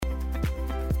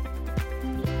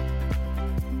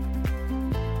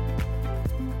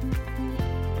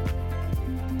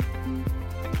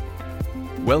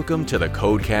Welcome to the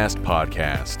Codecast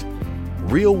Podcast.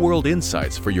 Real-world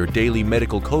insights for your daily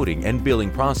medical coding and billing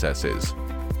processes.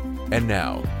 And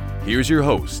now, here's your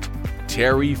host,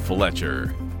 Terry Fletcher.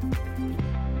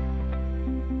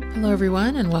 Hello,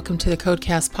 everyone, and welcome to the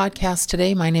Codecast Podcast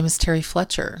today. My name is Terry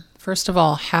Fletcher. First of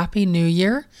all, Happy New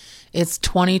Year. It's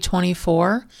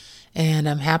 2024, and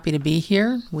I'm happy to be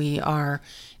here. We are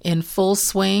in full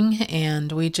swing,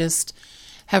 and we just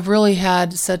have really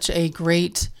had such a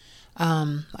great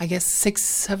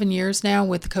 6-7 years now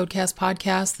with the Codecast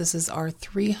Podcast. This is our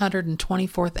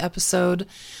 324th episode.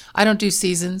 I don't do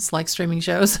seasons like streaming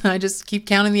shows. I just keep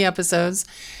counting the episodes.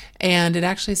 And it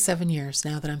actually is 7 years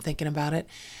now that I'm thinking about it.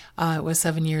 It was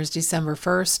 7 years, December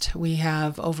 1st. We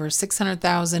have over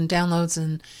 600,000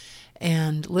 downloads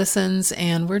and listens,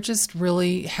 and we're just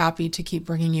really happy to keep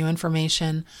bringing you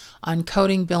information on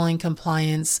coding, billing,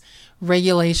 compliance,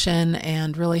 regulation,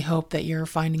 and really hope that you're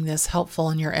finding this helpful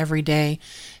in your everyday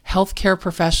healthcare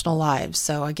professional lives.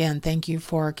 So again, thank you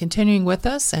for continuing with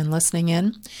us and listening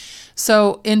in.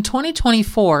 So in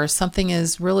 2024, something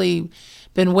has really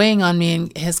been weighing on me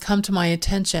and has come to my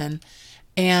attention.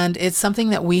 And it's something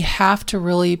that we have to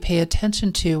really pay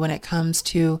attention to when it comes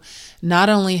to not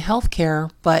only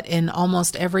healthcare, but in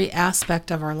almost every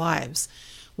aspect of our lives.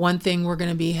 One thing we're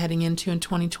going to be heading into in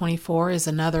 2024 is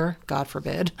another, God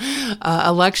forbid,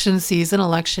 election season,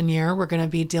 election year. We're going to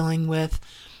be dealing with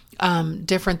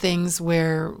different things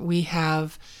where we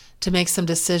have to make some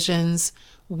decisions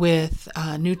with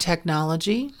new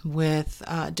technology, with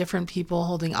different people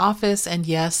holding office, and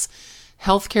yes,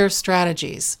 healthcare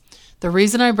strategies. The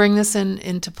reason I bring this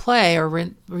into play, or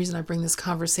reason I bring this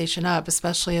conversation up,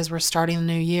 especially as we're starting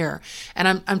the new year,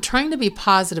 and I'm trying to be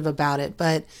positive about it,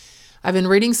 but I've been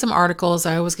reading some articles.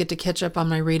 I always get to catch up on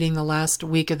my reading the last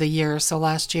week of the year. So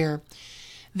last year,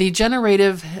 the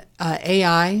generative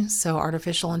AI, so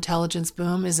artificial intelligence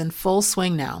boom, is in full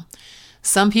swing now.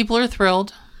 Some people are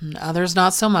thrilled, others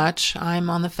not so much. I'm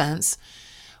on the fence,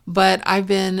 but I've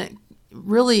been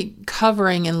really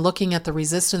covering and looking at the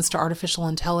resistance to artificial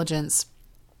intelligence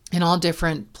in all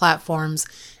different platforms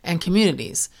and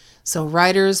communities. So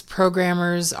writers,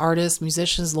 programmers, artists,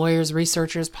 musicians, lawyers,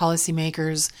 researchers,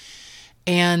 policymakers,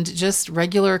 and just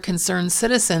regular concerned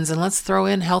citizens. And let's throw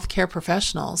in healthcare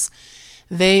professionals.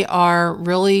 They are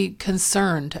really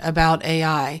concerned about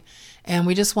AI. And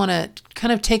we just want to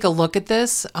kind of take a look at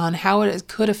this on how it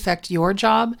could affect your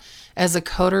job as a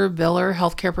coder, biller,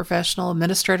 healthcare professional,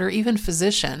 administrator, even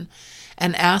physician,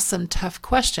 and ask some tough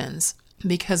questions,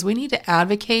 because we need to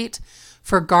advocate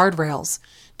for guardrails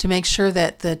to make sure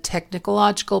that the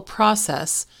technological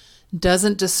process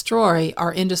doesn't destroy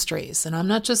our industries. And I'm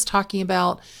not just talking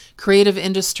about creative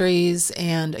industries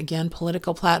and, again,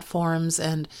 political platforms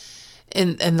and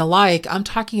the like. I'm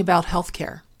talking about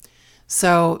healthcare.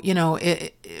 So,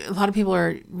 a lot of people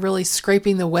are really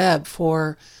scraping the web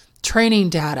for training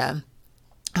data.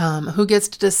 Who gets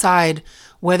to decide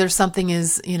whether something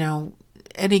is,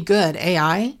 any good?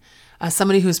 AI?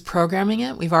 Somebody who's programming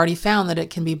it? We've already found that it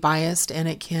can be biased and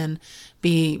it can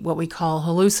be what we call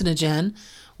hallucinogen,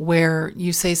 where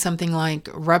you say something like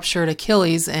ruptured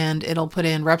Achilles and it'll put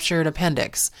in ruptured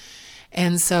appendix.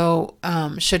 And so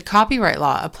should copyright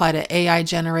law apply to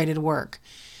AI-generated work?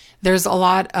 There's a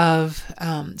lot of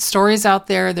stories out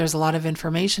there. There's a lot of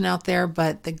information out there,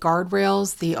 but the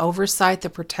guardrails, the oversight, the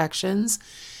protections,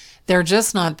 they're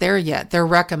just not there yet. They're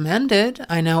recommended.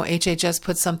 I know HHS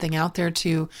put something out there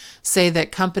to say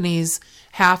that companies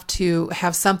have to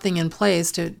have something in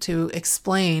place to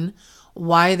explain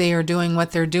why they are doing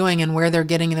what they're doing and where they're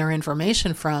getting their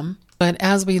information from. But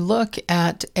as we look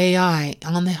at AI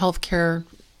on the healthcare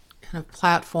kind of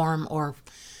platform or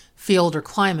field or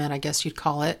climate, I guess you'd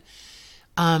call it,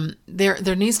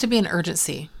 there needs to be an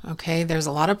urgency, okay? There's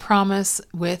a lot of promise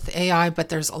with AI, but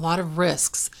there's a lot of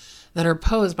risks that are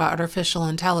posed by artificial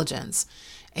intelligence.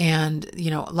 And,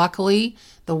 luckily,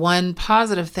 the one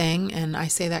positive thing, and I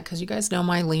say that because you guys know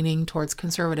my leaning towards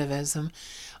conservatism,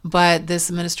 but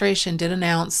this administration did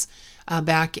announce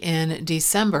back in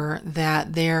December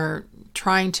that they're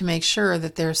trying to make sure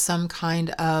that there's some kind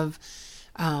of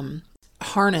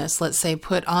harness, let's say,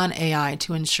 put on AI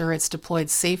to ensure it's deployed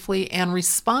safely and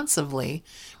responsibly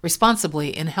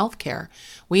in healthcare.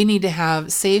 We need to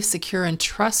have safe, secure, and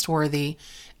trustworthy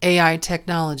AI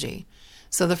technology.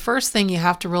 So the first thing you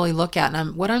have to really look at,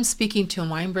 and what I'm speaking to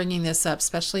and why I'm bringing this up,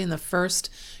 especially in the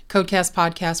first Codecast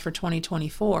podcast for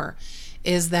 2024,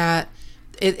 is that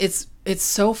it's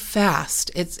so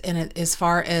fast. As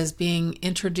far as being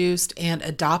introduced and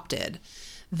adopted,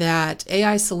 that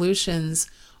AI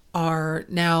solutions are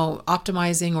now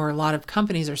optimizing, or a lot of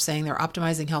companies are saying they're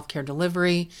optimizing healthcare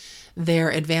delivery. They're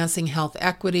advancing health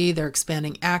equity. They're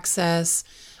expanding access.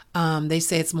 They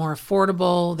say it's more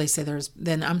affordable. They say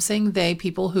I'm saying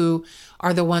people who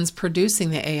are the ones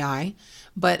producing the AI.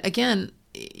 But again,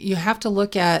 you have to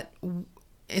look at,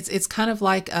 it's kind of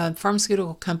like a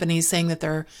pharmaceutical companies saying that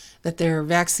their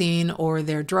vaccine or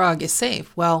their drug is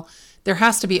safe. Well, there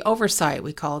has to be oversight.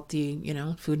 We call it the,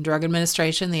 Food and Drug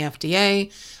Administration, the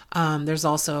FDA. There's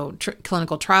also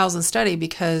clinical trials and study,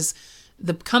 because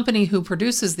the company who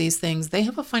produces these things, they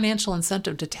have a financial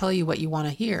incentive to tell you what you want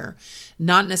to hear,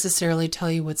 not necessarily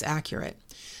tell you what's accurate.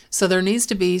 So there needs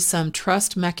to be some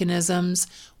trust mechanisms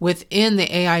within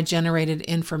the AI generated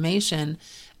information.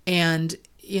 And,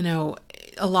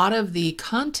 a lot of the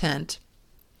content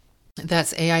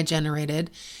that's AI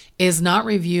generated is not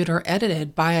reviewed or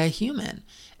edited by a human.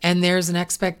 And there's an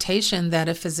expectation that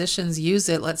if physicians use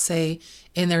it, let's say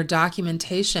in their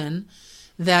documentation,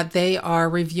 that they are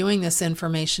reviewing this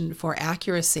information for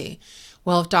accuracy.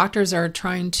 Well, if doctors are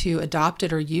trying to adopt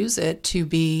it or use it to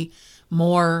be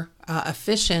more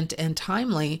efficient and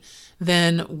timely,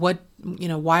 then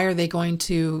why are they going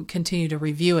to continue to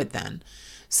review it then?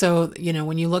 So,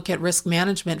 when you look at risk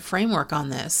management framework on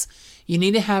this, you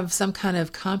need to have some kind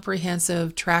of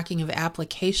comprehensive tracking of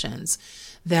applications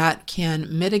that can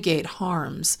mitigate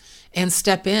harms and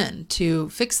step in to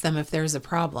fix them if there's a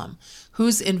problem.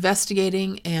 Who's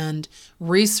investigating and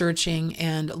researching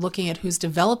and looking at who's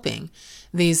developing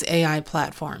these AI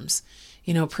platforms?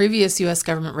 Previous U.S.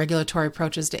 government regulatory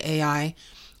approaches to AI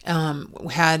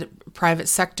had private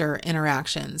sector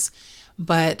interactions,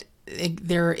 but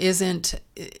there isn't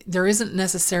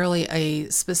necessarily a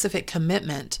specific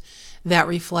commitment that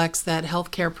reflects that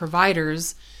healthcare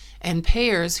providers and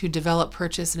payers who develop,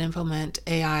 purchase, and implement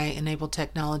AI-enabled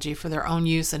technology for their own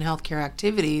use in healthcare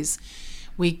activities,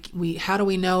 how do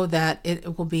we know that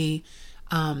it will be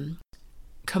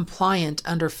compliant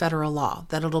under federal law,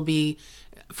 that it'll be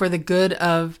for the good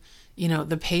of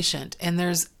the patient? And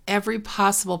there's every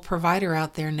possible provider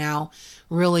out there now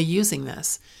really using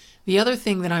this. The other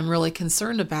thing that I'm really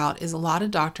concerned about is a lot of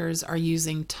doctors are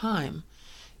using time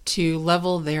to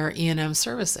level their E&M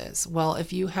services. Well,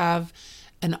 if you have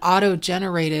an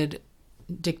auto-generated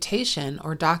dictation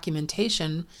or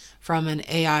documentation from an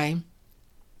AI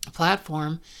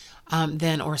platform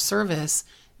or service,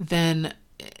 then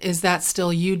is that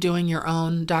still you doing your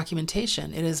own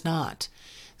documentation? It is not.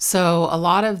 So a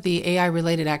lot of the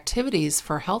AI-related activities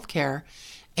for healthcare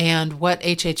and what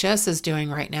HHS is doing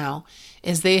right now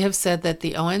is they have said that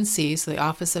the ONC, so the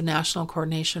Office of National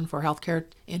Coordination for Healthcare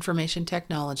Information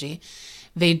Technology,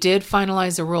 they did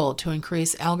finalize a rule to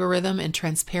increase algorithm and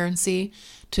transparency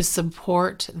to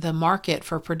support the market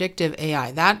for predictive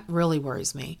AI. That really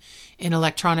worries me. In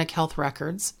electronic health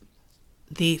records,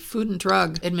 the Food and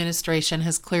Drug Administration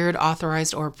has cleared,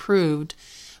 authorized, or approved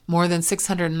more than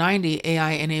 690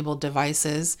 AI-enabled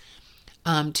devices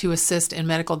to assist in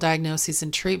medical diagnosis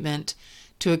and treatment,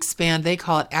 to expand, they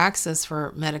call it access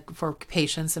for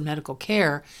patients and medical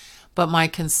care. But my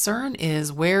concern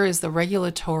is, where is the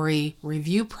regulatory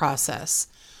review process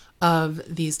of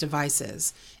these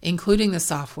devices, including the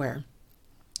software?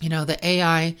 The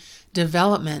AI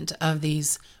development of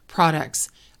these products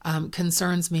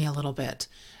concerns me a little bit,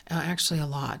 actually a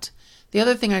lot. The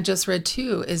other thing I just read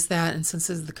too is that, and since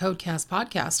this is the Codecast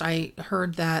podcast, I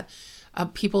heard that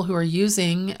people who are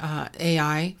using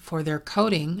AI for their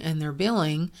coding and their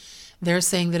billing, they're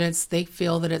saying that they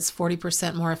feel that it's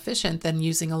 40% more efficient than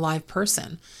using a live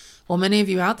person. Well, many of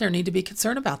you out there need to be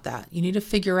concerned about that. You need to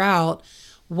figure out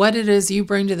what it is you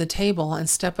bring to the table and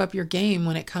step up your game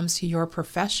when it comes to your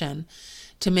profession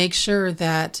to make sure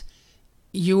that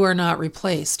you are not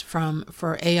replaced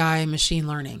for AI machine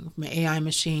learning, AI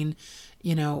machine,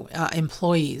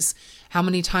 employees. How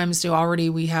many times do already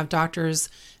we have doctors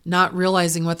not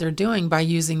realizing what they're doing by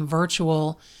using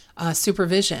virtual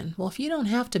supervision? Well, if you don't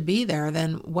have to be there,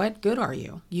 then what good are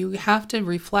you? You have to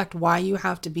reflect why you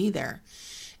have to be there.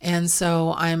 And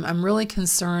so I'm really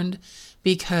concerned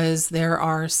because there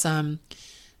are some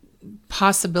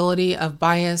possibility of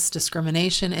bias,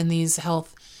 discrimination in these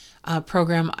health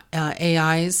program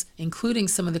AIs, including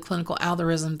some of the clinical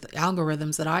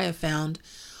algorithms that I have found.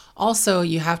 Also,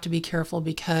 you have to be careful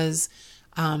because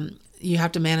you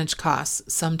have to manage costs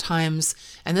sometimes,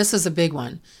 and this is a big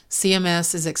one.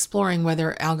 CMS is exploring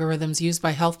whether algorithms used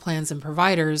by health plans and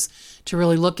providers to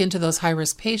really look into those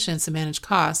high-risk patients and manage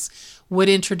costs would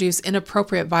introduce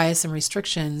inappropriate bias and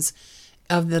restrictions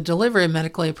of the delivery of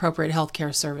medically appropriate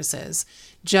healthcare services,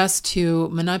 just to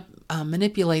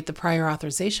manipulate the prior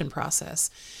authorization process.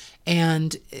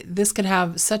 And this could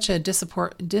have such a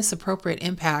disappropriate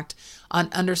impact on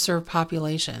underserved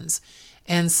populations.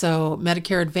 And so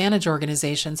Medicare Advantage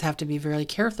organizations have to be very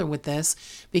careful with this,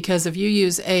 because if you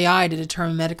use AI to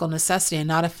determine medical necessity and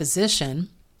not a physician,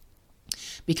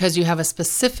 because you have a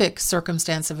specific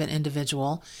circumstance of an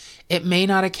individual, it may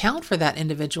not account for that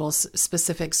individual's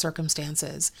specific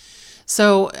circumstances.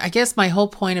 So I guess my whole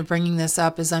point of bringing this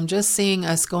up is I'm just seeing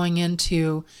us going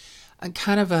into a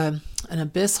kind of an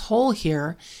abyss hole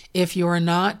here if you are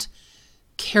not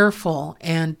careful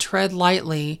and tread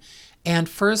lightly and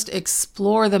first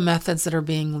explore the methods that are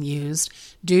being used.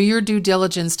 Do your due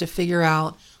diligence to figure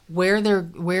out where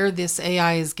this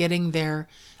AI is getting their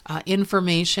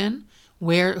information,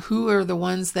 who are the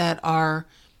ones that are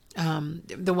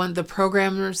the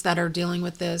programmers that are dealing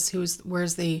with this,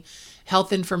 where's the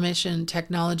health information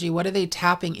technology, what are they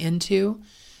tapping into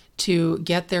to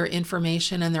get their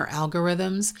information and their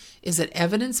algorithms? Is it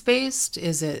evidence-based?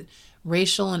 Is it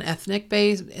racial and ethnic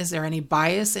based? Is there any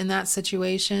bias in that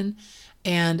situation?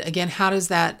 And again, how is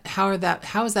that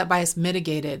bias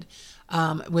mitigated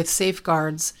with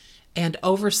safeguards and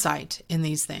oversight in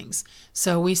these things?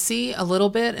 So we see a little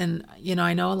bit, and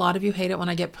I know a lot of you hate it when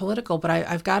I get political, but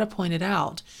I've got to point it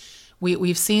out.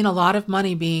 We've seen a lot of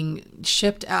money being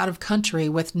shipped out of country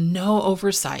with no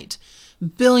oversight.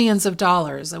 Billions of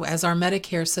dollars, as our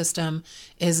Medicare system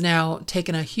is now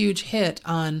taking a huge hit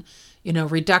on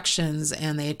reductions,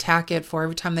 and they attack it for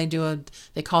every time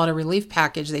they call it a relief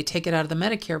package, they take it out of the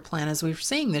Medicare plan, as we're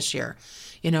seeing this year.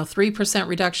 3%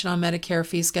 reduction on Medicare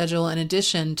fee schedule, in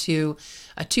addition to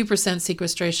a 2%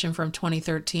 sequestration from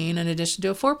 2013, in addition to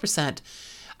a 4%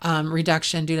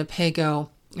 reduction due to PAYGO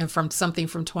from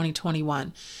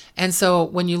 2021. And so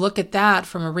when you look at that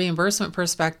from a reimbursement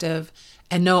perspective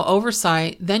and no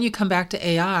oversight, then you come back to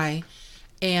AI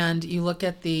and you look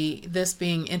at this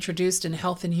being introduced in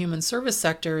health and human service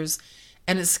sectors,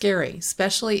 and it's scary,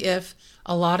 especially if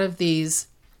a lot of these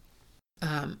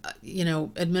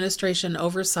administration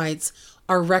oversights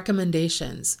are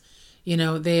recommendations.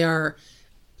 They're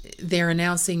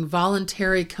announcing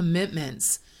voluntary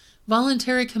commitments.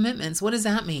 Voluntary commitments, what does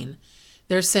that mean?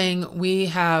 They're saying we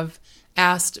have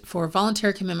asked for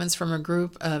voluntary commitments from a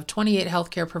group of 28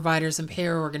 healthcare providers and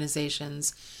payer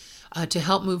organizations to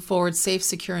help move forward safe,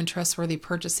 secure, and trustworthy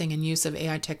purchasing and use of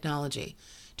AI technology.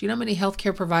 Do you know how many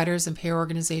healthcare providers and payer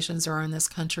organizations there are in this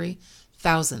country?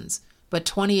 Thousands. But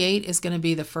 28 is going to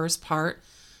be the first part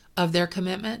of their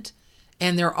commitment,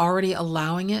 and they're already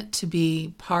allowing it to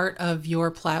be part of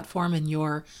your platform in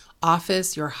your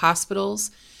office, your hospitals.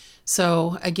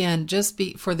 So again, just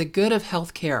be for the good of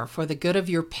healthcare, for the good of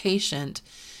your patient,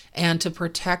 and to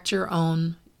protect your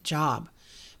own job.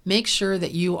 Make sure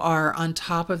that you are on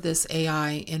top of this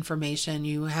AI information.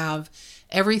 You have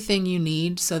everything you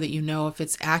need so that you know if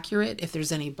it's accurate, if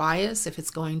there's any bias, if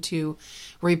it's going to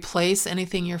replace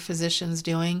anything your physician's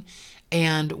doing,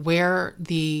 and where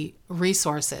the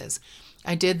resources.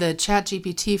 I did the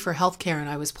ChatGPT for healthcare, and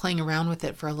I was playing around with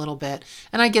it for a little bit.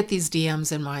 And I get these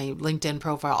DMs in my LinkedIn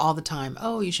profile all the time.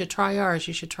 Oh, you should try ours.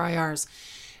 You should try ours.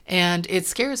 And it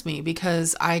scares me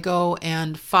because I go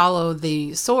and follow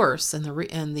the source and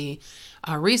the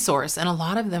resource, and a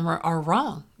lot of them are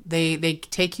wrong. They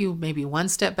take you maybe one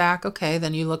step back. Okay,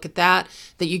 then you look at that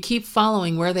you keep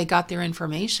following where they got their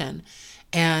information.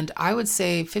 And I would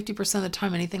say 50% of the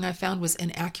time, anything I found was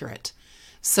inaccurate.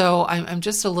 So I'm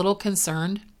just a little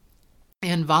concerned,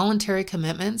 and voluntary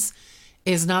commitments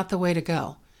is not the way to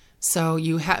go. So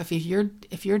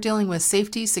if you're dealing with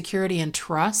safety, security, and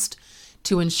trust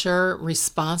to ensure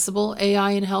responsible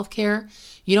AI in healthcare,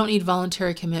 you don't need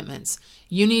voluntary commitments.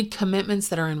 You need commitments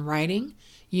that are in writing.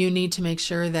 You need to make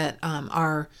sure that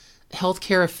our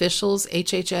healthcare officials,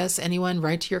 HHS, anyone,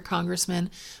 write to your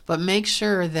congressman, but make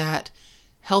sure that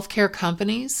healthcare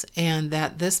companies and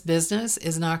that this business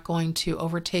is not going to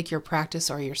overtake your practice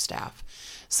or your staff.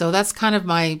 So that's kind of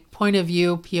my point of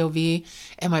view, POV,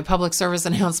 and my public service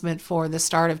announcement for the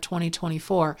start of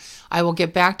 2024. I will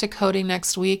get back to coding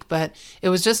next week, but it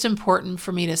was just important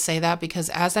for me to say that because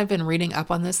as I've been reading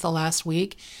up on this the last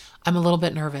week, I'm a little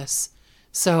bit nervous.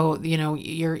 So,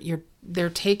 they're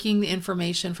taking the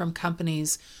information from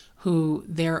companies who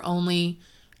their only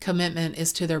commitment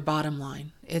is to their bottom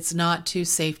line. It's not to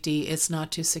safety, it's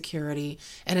not to security,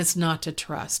 and it's not to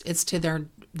trust. It's to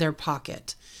their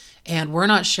pocket. And we're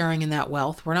not sharing in that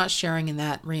wealth. We're not sharing in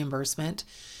that reimbursement.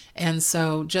 And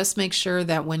so just make sure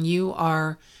that when you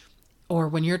are, or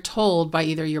when you're told by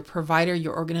either your provider,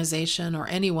 your organization, or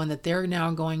anyone that they're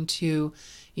now going to,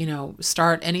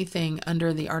 start anything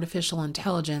under the artificial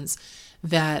intelligence,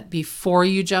 that before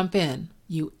you jump in,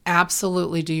 you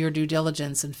absolutely do your due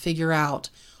diligence and figure out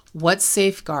What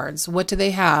safeguards, what do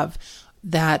they have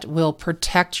that will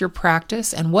protect your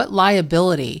practice, and what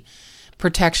liability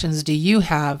protections do you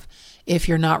have if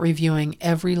you're not reviewing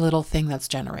every little thing that's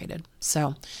generated?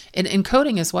 So in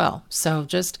coding as well. So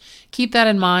just keep that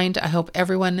in mind. I hope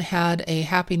everyone had a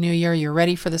happy new year. You're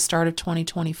ready for the start of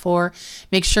 2024.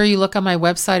 Make sure you look on my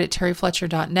website at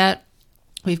terryfletcher.net.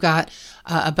 We've got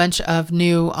a bunch of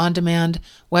new on-demand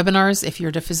webinars. If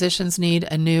your physicians need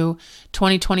a new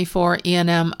 2024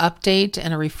 E&M update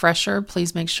and a refresher,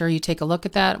 please make sure you take a look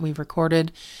at that. We've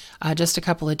recorded just a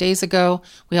couple of days ago.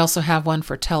 We also have one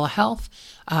for telehealth.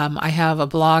 I have a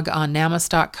blog on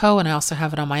namas.co, and I also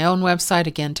have it on my own website,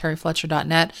 again,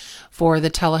 terryfletcher.net, for the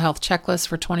telehealth checklist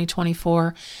for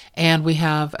 2024. And we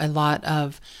have a lot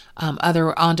of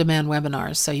other on-demand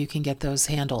webinars, so you can get those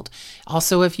handled.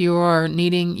 Also, if you are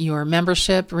needing your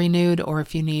membership renewed, or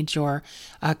if you need your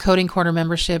Coding Corner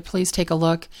membership, please take a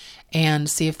look and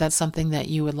see if that's something that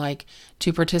you would like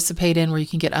to participate in, where you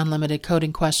can get unlimited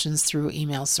coding questions through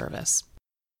email service.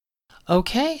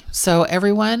 Okay, so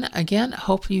everyone, again,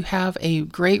 hope you have a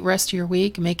great rest of your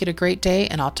week. Make it a great day,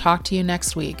 and I'll talk to you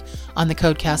next week on the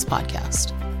Codecast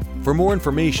podcast. For more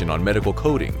information on medical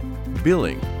coding,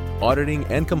 billing, auditing,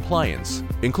 and compliance,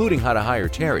 including how to hire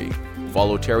Terry,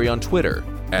 follow Terry on Twitter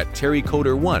at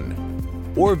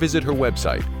TerryCoder1, or visit her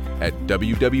website at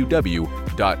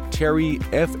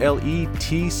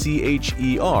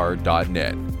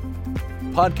www.terryfletcher.net.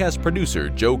 Podcast producer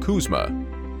Joe Kuzma.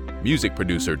 Music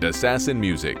producer Dassassin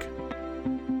Music.